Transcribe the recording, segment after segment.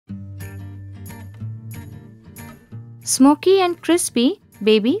Smoky and crispy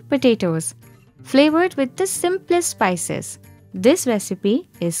baby potatoes, flavored with the simplest spices. This recipe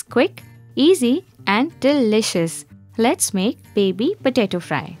is quick, easy and delicious. Let's make baby potato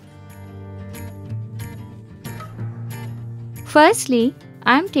fry. Firstly,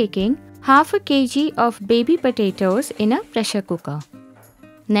 I am taking half a kg of baby potatoes in a pressure cooker.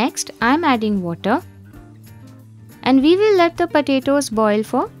 Next, I am adding water and we will let the potatoes boil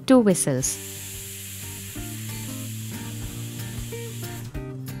for 2 whistles.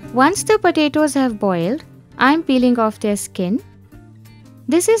 Once the potatoes have boiled, I am peeling off their skin.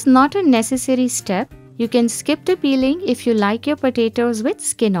 This is not a necessary step. You can skip the peeling if you like your potatoes with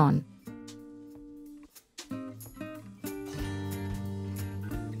skin on.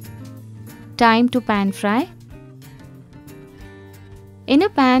 Time to pan fry. In a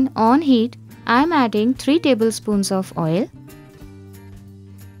pan on heat, I am adding 3 tablespoons of oil.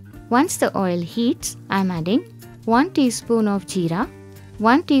 Once the oil heats, I am adding 1 teaspoon of jeera,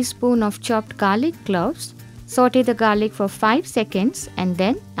 1 teaspoon of chopped garlic cloves. Saute the garlic for 5 seconds and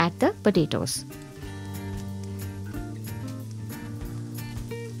then add the potatoes.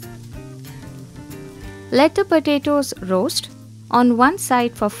 Let the potatoes roast on one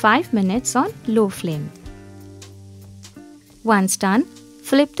side for 5 minutes on low flame. Once done,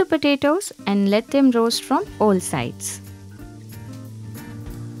 flip the potatoes and let them roast from all sides.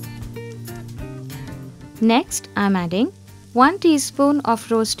 Next, I am adding 1 teaspoon of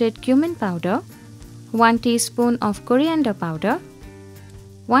roasted cumin powder, 1 teaspoon of coriander powder,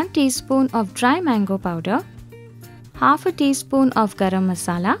 1 teaspoon of dry mango powder, half a teaspoon of garam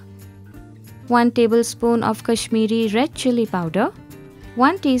masala, 1 tablespoon of Kashmiri Red Chili Powder,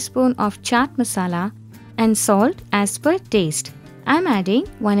 1 teaspoon of Chaat Masala and salt as per taste. I am adding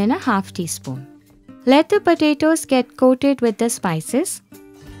 1.5 teaspoon. Let the potatoes get coated with the spices.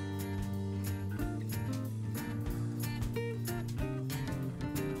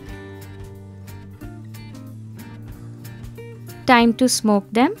 Time to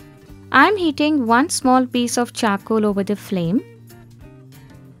smoke them. I am heating 1 small piece of charcoal over the flame.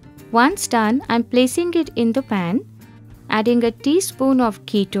 Once done, I am placing it in the pan, adding a teaspoon of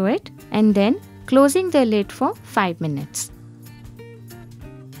ghee to it and then closing the lid for 5 minutes.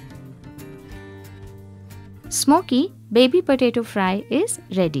 Smoky baby potato fry is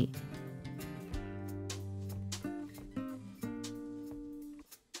ready.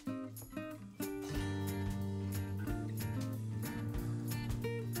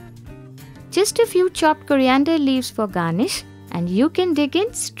 Just a few chopped coriander leaves for garnish and you can dig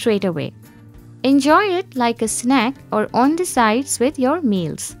in straight away. Enjoy it like a snack or on the sides with your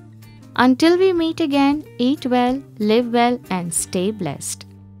meals. Until we meet again, eat well, live well and stay blessed.